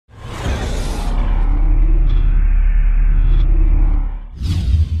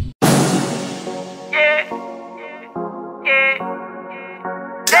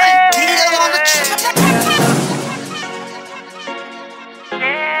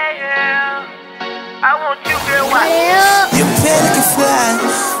Your pelican fly,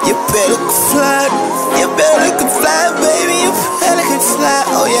 your pelican fly, your pelican fly, baby, your pelican fly.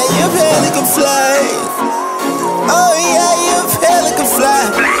 Oh yeah, your pelican fly. Oh yeah, your pelican fly.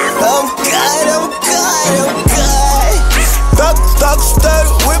 Oh God, oh God, oh God. Thug,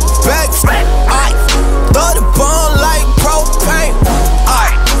 stud, whip back. Aight, throw the bone like propane.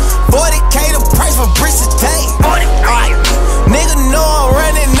 Aight, 40K the price for bricks today. Aight, nigga know I'm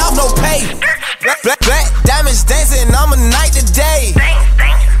running off no pay. Black diamonds dancing, I'm a night today.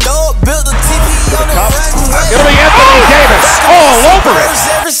 Throw build a TV on the runway. It'll be Anthony Davis all over it.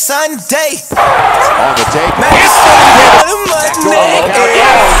 Every Sunday. On the tape. Big back door.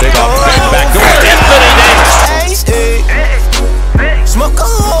 Anthony Davis. Smoke a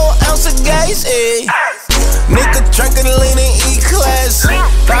whole ounce of gas. Nigga drinking lean in E-class.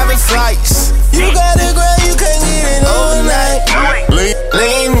 Private flights. You got a girl, you can't get it overnight.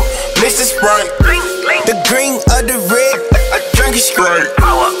 Lean, Mr. Sprite. The green of the red, I drink it straight.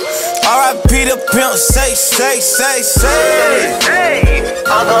 R.I.P. the pimp, say.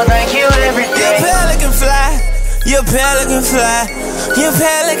 I'm gonna thank you every day. Your pelican fly, your pelican fly, your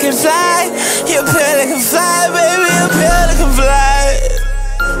pelican fly, your pelican fly, baby, your pelican fly.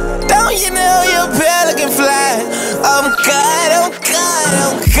 Don't you know your pelican fly? Oh God, oh God,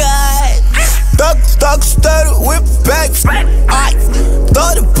 oh God. Thug, stud, whip back. Aight,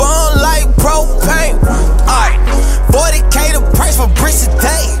 throw the bone like propane. Aight, 40K the price for bricks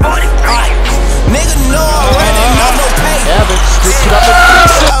today. Aight, nigga know I'm running off no pay.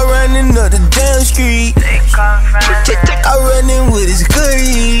 I running up the damn street. I running with his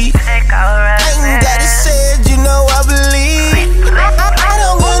goodies. I ain't gotta say it, you know I believe. I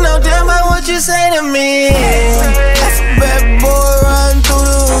don't give no damn about what you say to me. That's a bad boy run through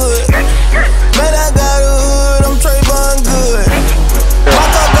the hood. Man, I got a hood, I'm Trayvon good. My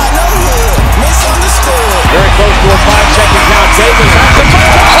dog got no hood, misunderstood. Very close to a 5-second count. Davis has the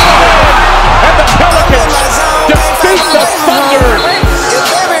and the Pelicans defeat the Thunder.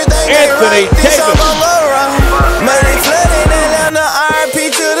 Anthony Davis. Man, they flooded Atlanta, RIP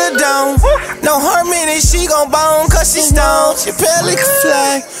to the dome. No harmony, she gon' bone cause she stoned. She pelican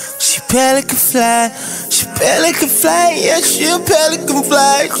fly, she pelican fly, she pelican fly, yeah, she a pelican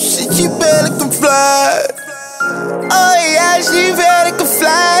fly, she pelican fly. Oh yeah, she pelican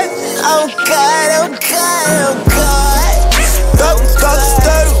fly. Oh God, oh God, oh God. Thug,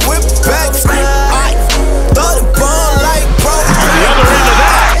 stud, whip back. Aight, throw the bone like pro. The other end of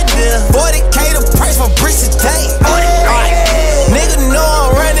that. 40K the price for bricks today. Aight, nigga know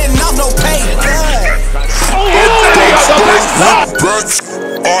I'm running off no pay.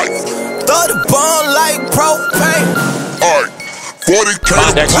 Throw the bone like propane. 40K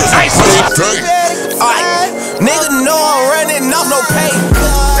the price for bricks today. Aight, nigga know